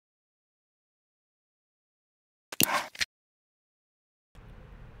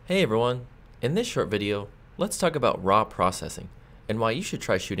Hey everyone! In this short video, let's talk about RAW processing and why you should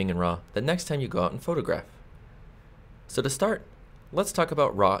try shooting in RAW the next time you go out and photograph. So to start, let's talk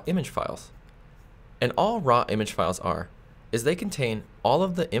about RAW image files. And all RAW image files is they contain all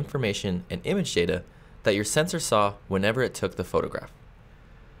of the information and image data that your sensor saw whenever it took the photograph.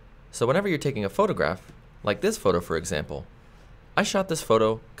 So whenever you're taking a photograph, like this photo for example, I shot this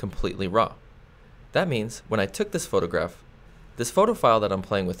photo completely RAW. That means when I took this photograph, this photo file that I'm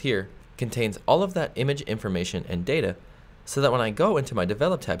playing with here contains all of that image information and data so that when I go into my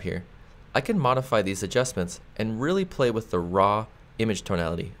Develop tab here, I can modify these adjustments and really play with the raw image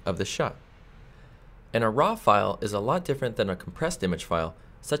tonality of the shot. And a RAW file is a lot different than a compressed image file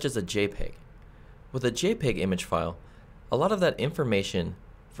such as a JPEG. With a JPEG image file, a lot of that information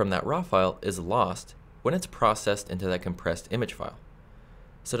from that RAW file is lost when it's processed into that compressed image file.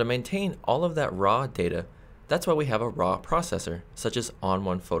 So to maintain all of that raw data, that's why we have a RAW processor, such as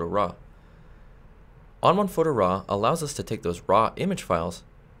ON1 Photo RAW. ON1 Photo RAW allows us to take those raw image files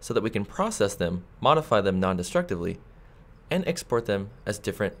so that we can process them, modify them non-destructively, and export them as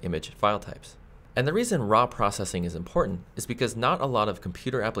different image file types. And the reason RAW processing is important is because not a lot of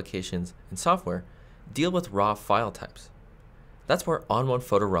computer applications and software deal with raw file types. That's where ON1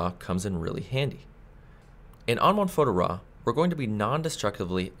 Photo RAW comes in really handy. In ON1 Photo RAW, we're going to be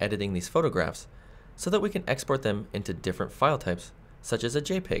non-destructively editing these photographs so that we can export them into different file types, such as a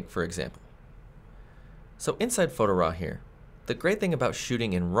JPEG, for example. So inside Photo RAW here, the great thing about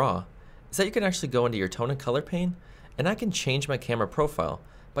shooting in RAW is that you can actually go into your tone and color pane, and I can change my camera profile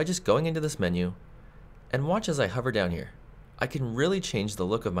by just going into this menu, and watch as I hover down here. I can really change the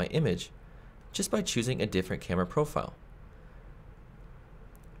look of my image just by choosing a different camera profile.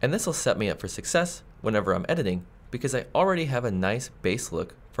 And this will set me up for success whenever I'm editing because I already have a nice base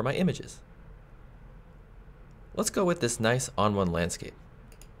look for my images. Let's go with this nice ON1 landscape.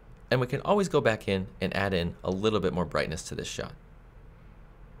 And we can always go back in and add in a little bit more brightness to this shot.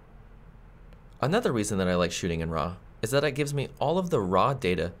 Another reason that I like shooting in RAW is that it gives me all of the raw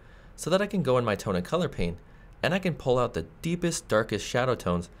data so that I can go in my tone and color pane and I can pull out the deepest, darkest shadow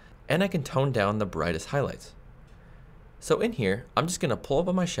tones and I can tone down the brightest highlights. So in here, I'm just going to pull up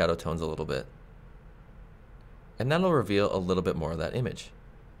on my shadow tones a little bit, and that'll reveal a little bit more of that image.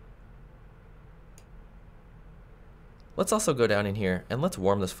 Let's also go down in here and let's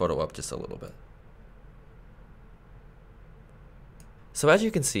warm this photo up just a little bit. So as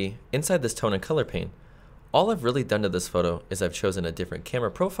you can see, inside this tone and color pane, all I've really done to this photo is I've chosen a different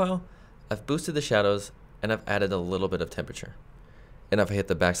camera profile, I've boosted the shadows, and I've added a little bit of temperature. And if I hit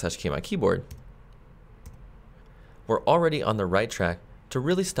the backslash key on my keyboard, we're already on the right track to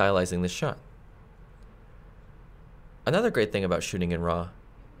really stylizing this shot. Another great thing about shooting in RAW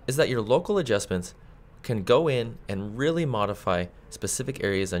is that your local adjustments can go in and really modify specific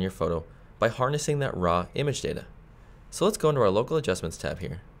areas on your photo by harnessing that raw image data. So let's go into our local adjustments tab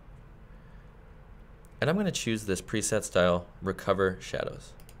here. And I'm going to choose this preset style, recover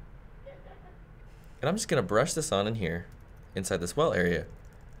shadows. And I'm just going to brush this on in here inside this well area.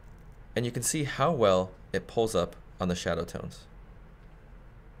 And you can see how well it pulls up on the shadow tones.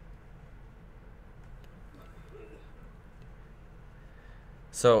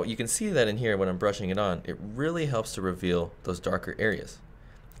 So you can see that in here when I'm brushing it on, it really helps to reveal those darker areas.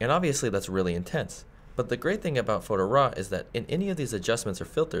 And obviously that's really intense. But the great thing about Photo RAW is that in any of these adjustments or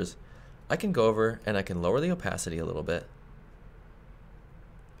filters, I can go over and I can lower the opacity a little bit.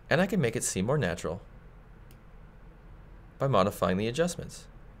 And I can make it seem more natural by modifying the adjustments.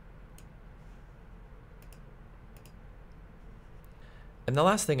 And the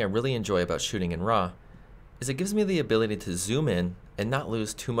last thing I really enjoy about shooting in RAW is it gives me the ability to zoom in and not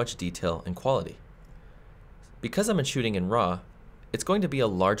lose too much detail and quality. Because I'm shooting in RAW, it's going to be a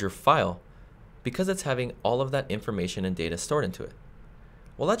larger file because it's having all of that information and data stored into it.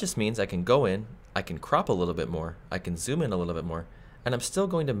 Well, that just means I can go in, I can crop a little bit more, I can zoom in a little bit more, and I'm still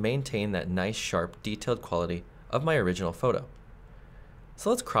going to maintain that nice, sharp, detailed quality of my original photo. So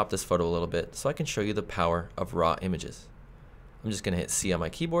let's crop this photo a little bit so I can show you the power of RAW images. I'm just going to hit C on my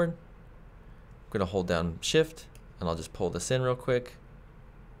keyboard. I'm going to hold down Shift, and I'll just pull this in real quick.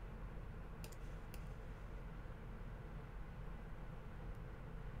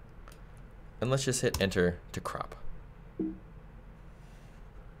 And let's just hit Enter to crop.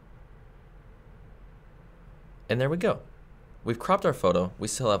 And there we go. We've cropped our photo. We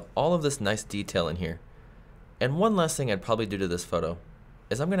still have all of this nice detail in here. And one last thing I'd probably do to this photo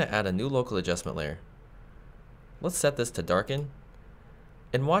is I'm going to add a new local adjustment layer. Let's set this to darken.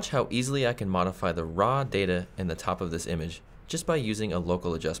 And watch how easily I can modify the raw data in the top of this image just by using a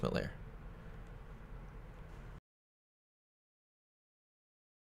local adjustment layer.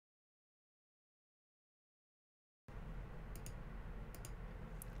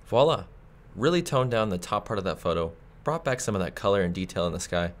 Voila! Really toned down the top part of that photo, brought back some of that color and detail in the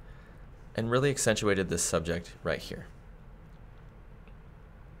sky, and really accentuated this subject right here.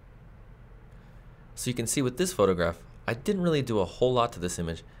 So you can see with this photograph, I didn't really do a whole lot to this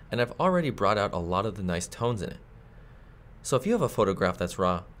image, and I've already brought out a lot of the nice tones in it. So if you have a photograph that's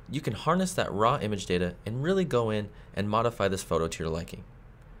raw, you can harness that raw image data and really go in and modify this photo to your liking.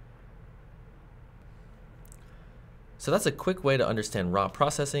 So that's a quick way to understand RAW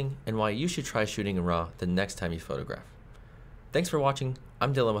processing and why you should try shooting in RAW the next time you photograph. Thanks for watching.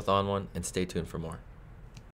 I'm Dylan with ON1, and stay tuned for more.